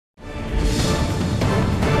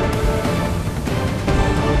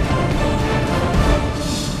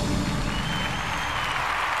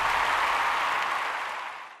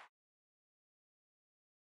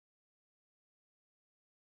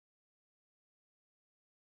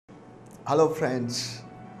Hello, friends.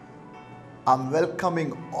 I'm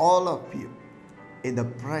welcoming all of you in the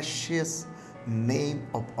precious name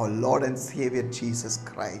of our Lord and Savior Jesus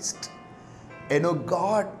Christ.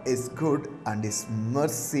 God is good and His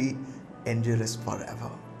mercy endures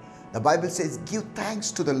forever. The Bible says, give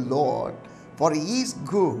thanks to the Lord, for He is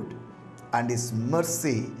good and His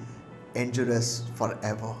mercy endures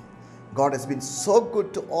forever. God has been so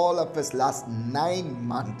good to all of us last 9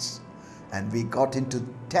 months, and we got into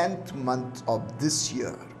 10th month of this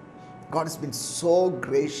year. God has been so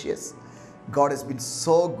gracious. God has been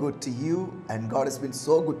so good to you, and God has been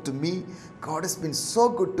so good to me. God has been so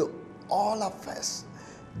good to all of us.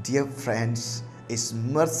 Dear friends, His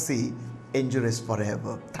mercy endures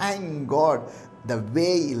forever. Thank God the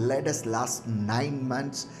way He led us last 9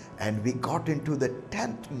 months, and we got into the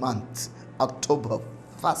 10th month, October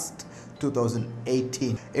 1st,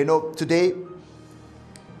 2018. Today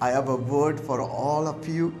I have a word for all of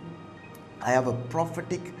you. I have a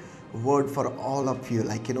prophetic word for all of you.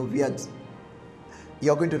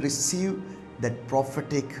 You're going to receive that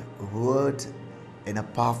prophetic word in a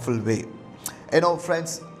powerful way.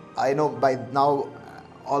 Friends, I know by now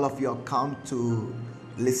all of you have come to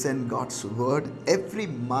listen God's word. Every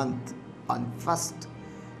month on 1st,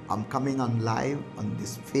 I'm coming on live on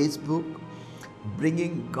this Facebook,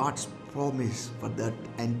 bringing God's promise for that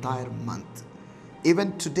entire month.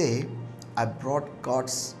 Even today, I brought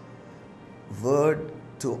God's word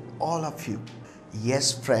to all of you.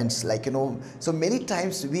 Yes, friends, so many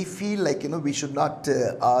times we feel we should not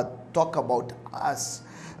talk about us,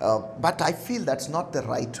 but I feel that's not the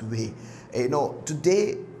right way.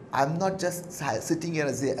 Today I'm not just sitting here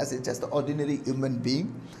as just an ordinary human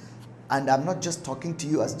being, and I'm not just talking to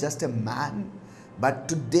you as just a man, but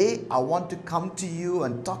today I want to come to you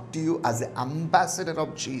and talk to you as an ambassador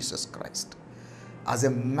of Jesus Christ, as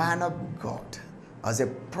a man of God, as a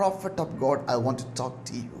prophet of God. I want to talk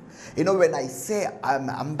to you. When I say I'm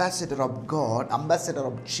ambassador of God, ambassador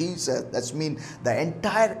of Jesus, that means the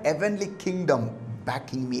entire heavenly kingdom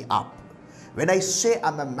backing me up. When I say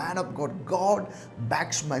I'm a man of God, God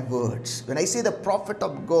backs my words. When I say the prophet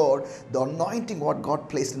of God, the anointing what God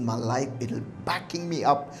placed in my life, it'll backing me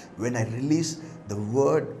up when I release the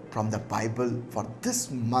word from the Bible for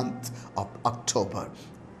this month of October.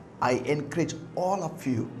 I encourage all of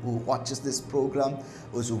you who watches this program,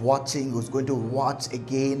 who's watching, who's going to watch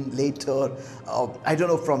again later, I don't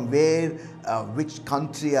know from where, which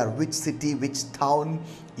country or which city, which town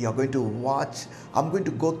you're going to watch. I'm going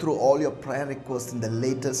to go through all your prayer requests in the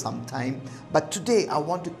later sometime. But today I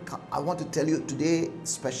want to tell you today,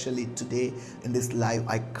 especially today in this live,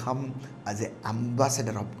 I come as an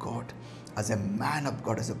ambassador of God, as a man of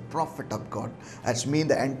God, as a prophet of God. That means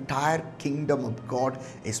the entire kingdom of God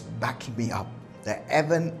is backing me up. The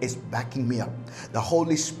heaven is backing me up. The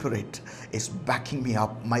Holy Spirit is backing me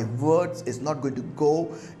up. My words is not going to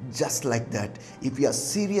go just like that. If you are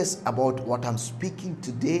serious about what I'm speaking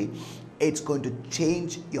today, it's going to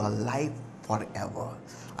change your life forever.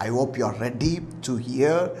 I hope you are ready to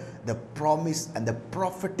hear the promise and the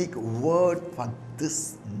prophetic word for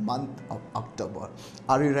this month of October.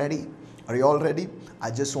 Are you ready? Are you all ready? I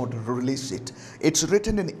just want to release it. It's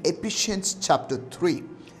written in Ephesians chapter 3,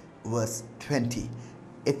 verse 20.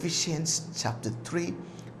 Ephesians chapter 3,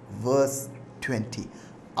 verse 20.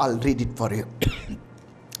 I'll read it for you.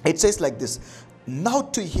 It says like this: now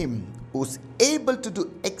to Him who's able to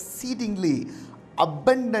do exceedingly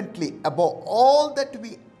abundantly above all that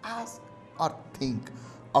we ask or think,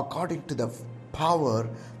 according to the power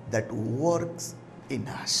that works in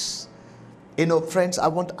us. Friends, I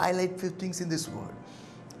want to highlight few things in this word.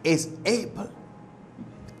 Is able.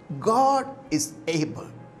 God is able.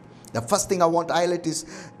 The first thing I want to highlight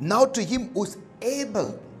is now to Him who's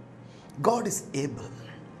able. God is able.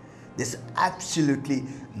 There's absolutely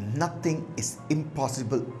nothing is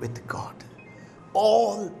impossible with God.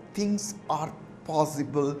 All things are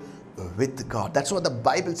possible with God. That's what the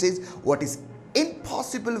Bible says. What is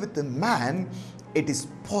impossible with the man, it is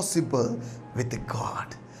possible with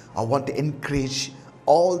God. I want to encourage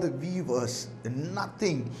all the viewers,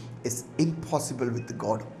 nothing is impossible with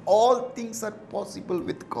God. All things are possible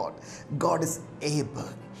with God. God is able.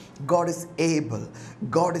 God is able.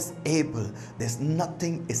 God is able. There's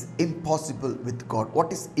nothing is impossible with God.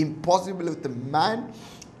 What is impossible with the man,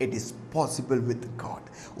 it is possible with God.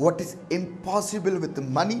 What is impossible with the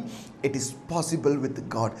money, it is possible with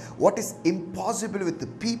God. What is impossible with the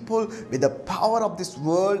people, with the power of this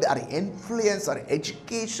world, or influence, or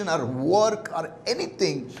education, or work, or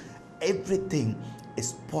anything, everything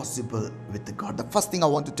is possible with God. The first thing I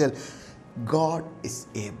want to tell, God is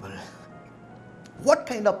able. What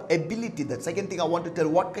kind of ability? The second thing I want to tell,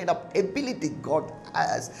 what kind of ability God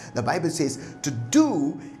has. The Bible says to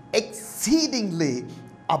do exceedingly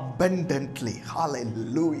abundantly.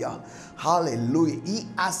 Hallelujah. Hallelujah. He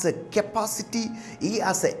has a capacity, he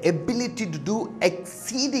has an ability to do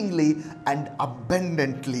exceedingly and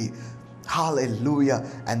abundantly. Hallelujah.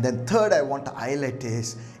 And then third I want to highlight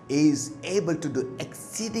is able to do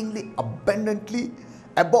exceedingly abundantly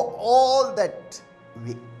above all that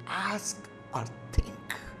we ask or think.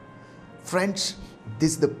 Friends,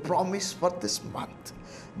 this is the promise for this month.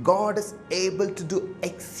 God is able to do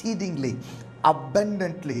exceedingly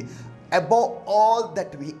abundantly above all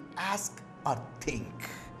that we ask or think.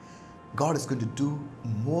 God is going to do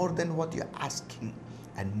more than what you're asking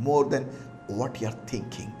and more than what you're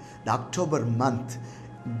thinking. The October month,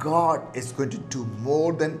 God is going to do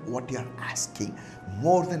more than what you're asking,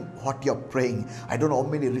 more than what you're praying. I don't know how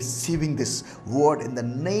many receiving this word in the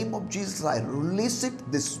name of Jesus. I release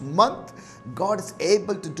it this month. God is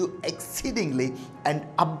able to do exceedingly and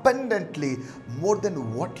abundantly more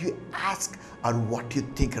than what you ask or what you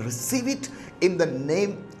think. Receive it in the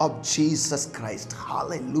name of Jesus Christ.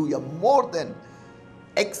 Hallelujah. More than,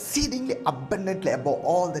 exceedingly abundantly above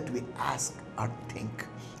all that we ask or think.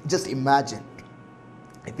 Just imagine,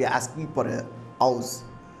 if you're asking for a house,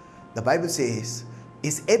 the Bible says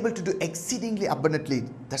is able to do exceedingly abundantly.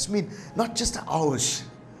 That means not just a house,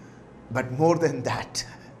 but more than that.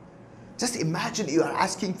 Just imagine you are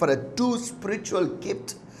asking for two spiritual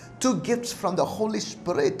gifts, two gifts from the Holy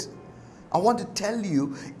Spirit. I want to tell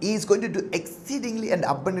you, He is going to do exceedingly and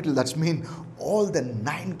abundantly. That means all the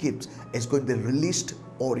 9 gifts is going to be released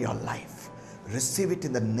over your life. Receive it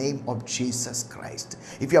in the name of Jesus Christ.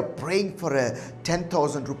 If you are praying for a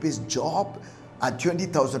 10,000 rupees job, a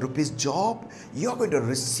 20,000 rupees job, you are going to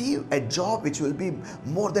receive a job which will be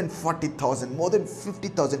more than 40,000, more than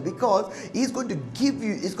 50,000, because He is going to give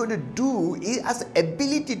you, He's going to do, He has the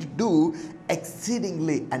ability to do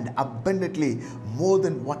exceedingly and abundantly more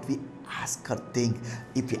than what we ask or think.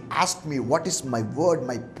 If you ask me what is my word,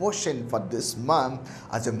 my portion for this month,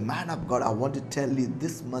 as a man of God, I want to tell you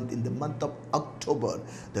this month, in the month of October,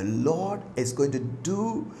 the Lord is going to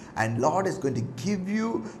do and Lord is going to give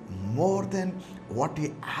you more than what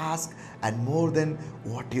you ask and more than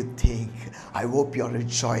what you think. I hope you're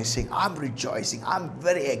rejoicing. I'm rejoicing. I'm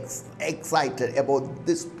very excited about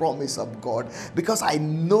this promise of God, because I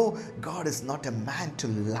know God is not a man to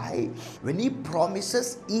lie. When He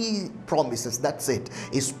promises, He promises. That's it.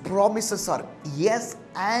 His promises are yes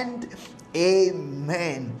and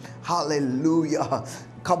amen. Hallelujah.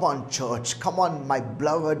 Come on, church. Come on, my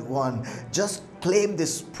beloved one. Just claim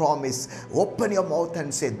this promise. Open your mouth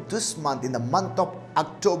and say, this month, in the month of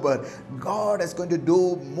October, God is going to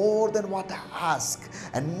do more than what I ask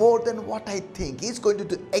and more than what I think. He's going to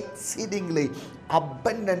do exceedingly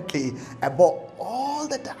abundantly above all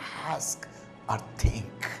that I ask or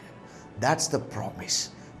think. That's the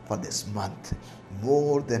promise for this month.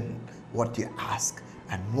 More than what you ask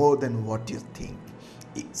and more than what you think.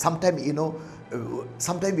 Sometimes,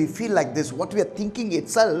 sometimes we feel like this, what we are thinking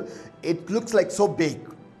itself, it looks like so big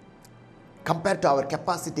compared to our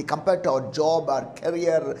capacity, compared to our job, our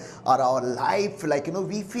career, or our life.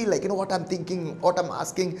 We feel like, what I'm thinking, what I'm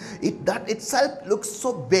asking, that itself looks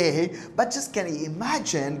so big. But just can you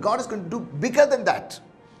imagine, God is going to do bigger than that.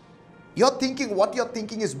 You're thinking what you're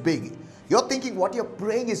thinking is big. You're thinking what you're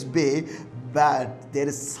praying is big, but there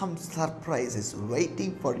is some surprises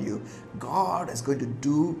waiting for you. God is going to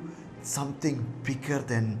do something bigger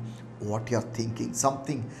than what you're thinking,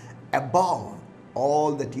 something above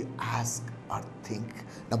all that you ask or think.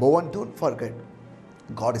 Number one, don't forget,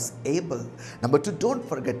 God is able. Number two, don't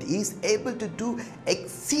forget, He is able to do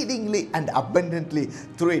exceedingly and abundantly.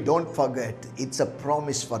 Three, don't forget, it's a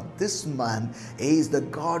promise for this month. He is the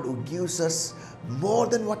God who gives us more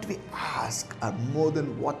than what we ask or more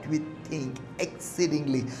than what we think,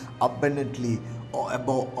 exceedingly abundantly, or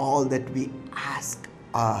above all that we ask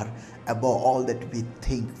or above all that we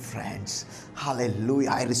think, friends. Hallelujah.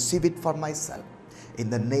 I receive it for myself. In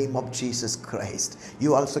the name of Jesus Christ.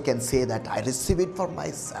 You also can say that, I receive it for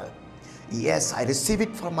myself. Yes, I receive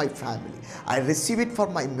it for my family. I receive it for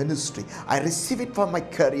my ministry. I receive it for my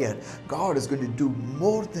career. God is going to do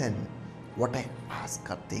more than what I ask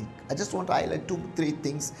or think. I just want to highlight 2-3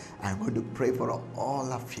 things. I'm going to pray for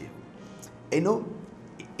all of you.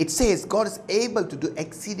 It says God is able to do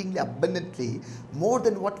exceedingly abundantly more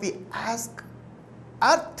than what we ask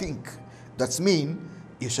or think. That means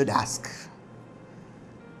you should ask.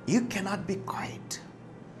 You cannot be quiet.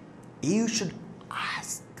 You should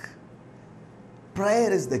ask.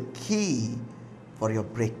 Prayer is the key for your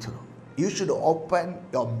breakthrough. You should open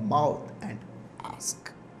your mouth and ask.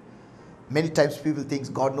 ask. Many times people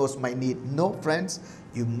think God knows my need. No, friends,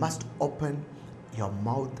 you must open your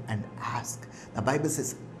mouth and ask. The Bible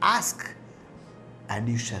says, ask and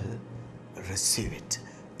you shall receive it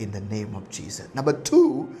in the name of Jesus. Number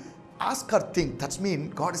 2, ask or think. That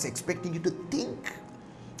means God is expecting you to think.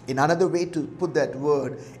 In another way to put that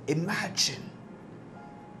word, imagine.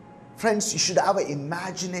 Friends, you should have an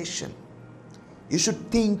imagination. You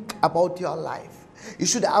should think about your life. You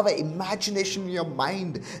should have an imagination in your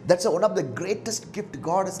mind. That's one of the greatest gifts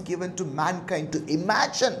God has given to mankind, to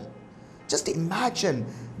imagine. Just imagine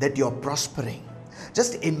that you're prospering.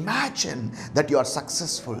 Just imagine that you are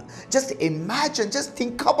successful. Just imagine, just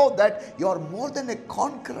think about that. You are more than a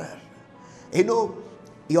conqueror. You know,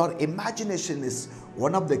 your imagination is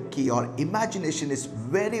one of the key. Your imagination is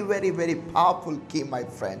very, very, very powerful key, my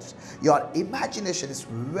friends. Your imagination is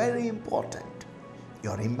very important.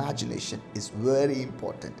 Your imagination is very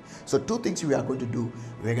important. So 2 things we are going to do.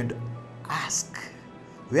 We are going to ask.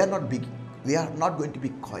 We are not going to be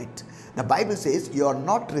quiet. The Bible says you are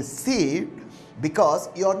not received because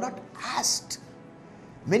you are not asked.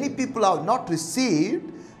 Many people are not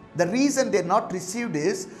received. The reason they are not received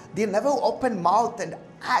is they never opened mouth and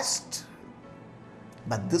asked.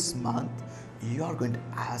 But this month, you are going to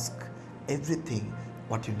ask everything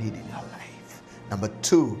what you need in your life. Number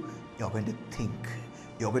 2, you are going to think.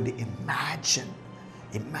 You are going to imagine.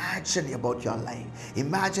 Imagine about your life.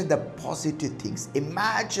 Imagine the positive things.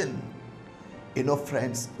 Imagine. You know,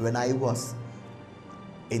 friends, when I was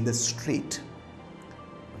in the street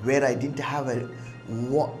where I didn't have a,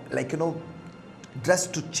 dress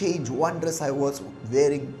to change. One dress I was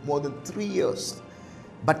wearing more than 3 years.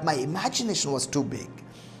 But my imagination was too big.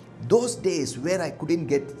 Those days where I couldn't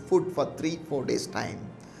get food for 3-4 days time,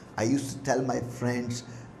 I used to tell my friends,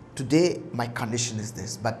 today my condition is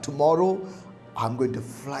this, but tomorrow I'm going to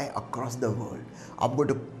fly across the world. I'm going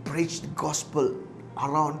to preach the gospel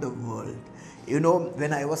around the world. You know,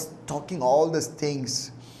 when I was talking all these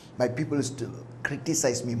things, my people used to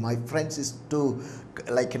criticize me. My friends used to,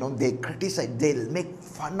 they criticize, they'll make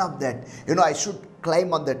fun of that. You know, I should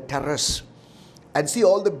climb on the terrace and see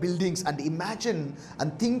all the buildings and imagine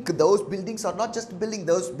and think those buildings are not just buildings,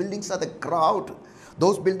 those buildings are the crowd.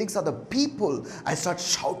 Those buildings are the people. I start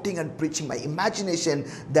shouting and preaching. My imagination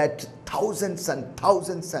that thousands and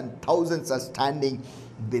thousands and thousands are standing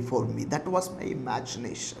before me. That was my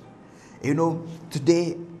imagination. You know,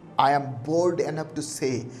 today I am bold enough to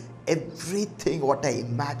say everything what I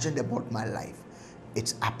imagined about my life,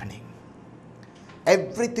 it's happening.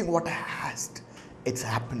 Everything what I asked, it's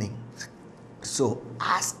happening. So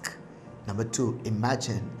ask. Number 2,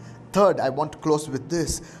 imagine. Third, I want to close with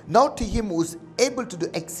this. Now to him who is able to do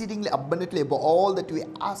exceedingly abundantly above all that we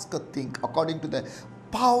ask or think, according to the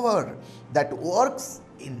power that works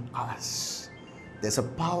in us. There's a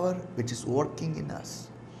power which is working in us.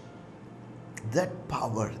 That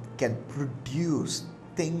power can produce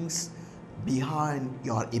things behind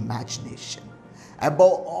your imagination,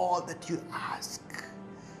 above all that you ask.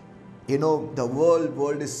 You know, the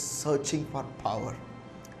world is searching for power,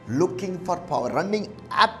 looking for power, running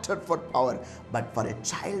after for power. But for a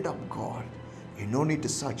child of God, you no need to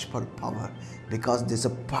search for power, because there's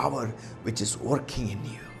a power which is working in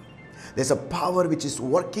you. There's a power which is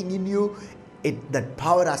working in you. That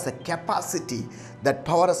power has a capacity, that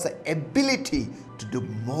power has the ability to do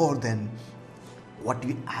more than what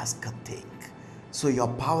we ask or think. So your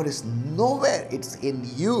power is nowhere, it's in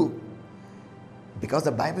you. Because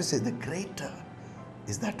the Bible says the greater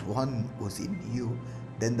is that one who's in you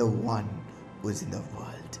than the one who is in the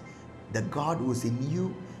world. The God who's in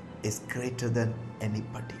you is greater than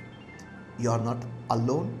anybody. You are not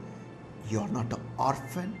alone. You are not an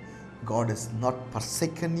orphan. God has not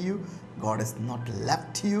forsaken you. God has not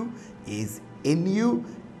left you. He is in you.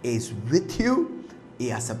 He is with you. He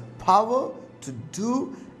has a power to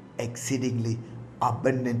do exceedingly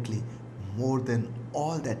abundantly more than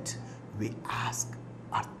all that we ask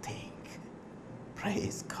or think.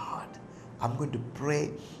 Praise God. I'm going to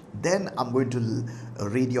pray. Then I'm going to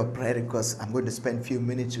read your prayer requests. I'm going to spend a few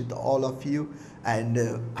minutes with all of you, and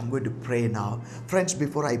I'm going to pray now. Friends,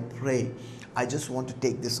 before I pray, I just want to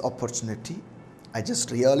take this opportunity. I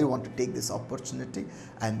just really want to take this opportunity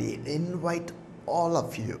and invite all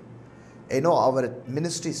of you. You know, our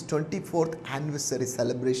ministry's 24th anniversary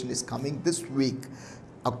celebration is coming this week,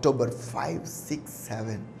 October 5, 6,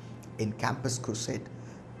 7 in Campus Crusade,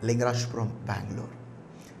 Lingarashpuram, Bangalore.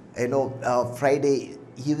 You know, Friday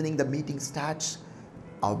evening the meeting starts.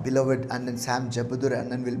 Our beloved Annan Sam Jabadur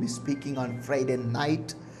Annan will be speaking on Friday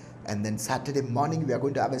night, and then Saturday morning we are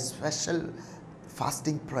going to have a special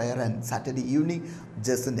fasting prayer, and Saturday evening,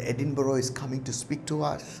 Jason Edinburgh is coming to speak to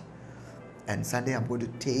us. And Sunday I'm going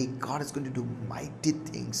to take, God is going to do mighty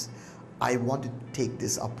things. I want to take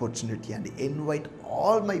this opportunity and invite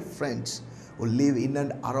all my friends who live in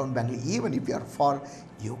and around Bangalore. Even if you are far,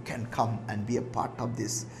 you can come and be a part of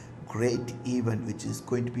this great event, which is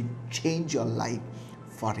going to be change your life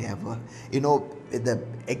forever. You know, with the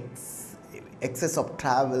excess of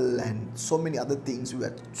travel and so many other things, we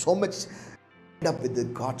are so much up with the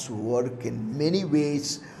God's work in many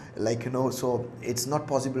ways, like, you know, so it's not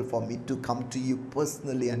possible for me to come to you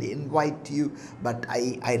personally and invite you, but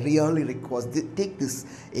I really request, take this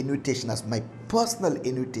invitation as my personal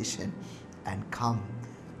invitation and come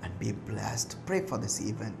and be blessed. Pray for this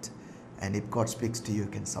event, and if God speaks to you, you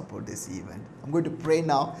can support this event. I'm going to pray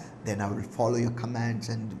now, then I will follow your commands,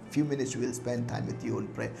 and a few minutes we will spend time with you in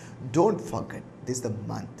prayer. Don't forget, this is the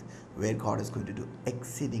month where God is going to do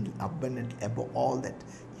exceedingly abundantly above all that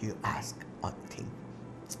you ask or think.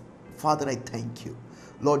 Father, I thank you.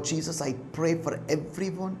 Lord Jesus, I pray for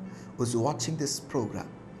everyone who's watching this program,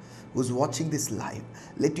 who's watching this live.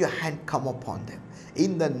 Let your hand come upon them.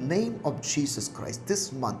 In the name of Jesus Christ,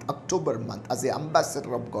 this month, October month, as an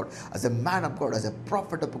ambassador of God, as a man of God, as a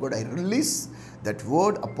prophet of God, I release that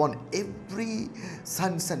word upon every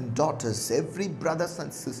sons and daughters, every brothers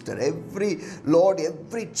and sister, every Lord,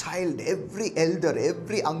 every child, every elder,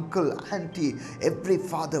 every uncle, auntie, every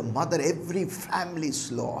father, mother, every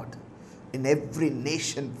families, Lord, in every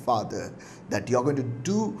nation, Father, that you're going to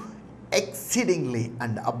do exceedingly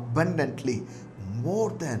and abundantly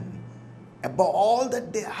more than above all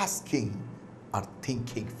that they're asking or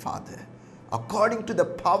thinking, Father, according to the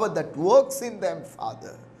power that works in them,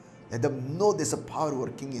 Father. Let them know there's a power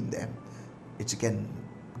working in them which can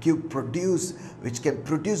produce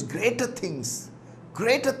greater things,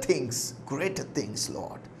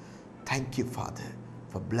 Lord. Thank you, Father,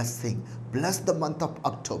 for blessing. Bless the month of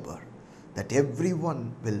October, that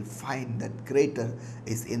everyone will find that greater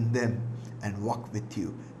is in them and walk with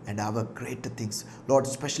you and have greater things. Lord,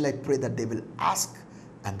 especially I pray that they will ask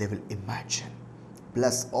and they will imagine.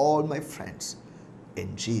 Bless all my friends.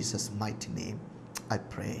 In Jesus' mighty name, I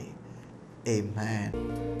pray. Amen.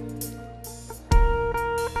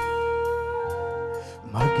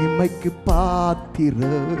 மகிமைக்கு பாத்திர,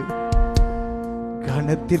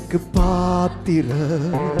 கனத்திற்கு பாத்திர,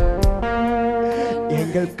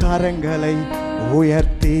 எங்கள் கரங்களை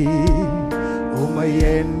உயர்த்தி உம்மை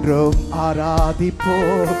என்றும்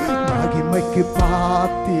ஆராதிப்போம். மகிமைக்கு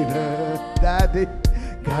பாத்திர,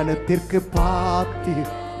 கனத்திற்கு பாத்திர,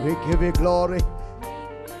 we give you glory.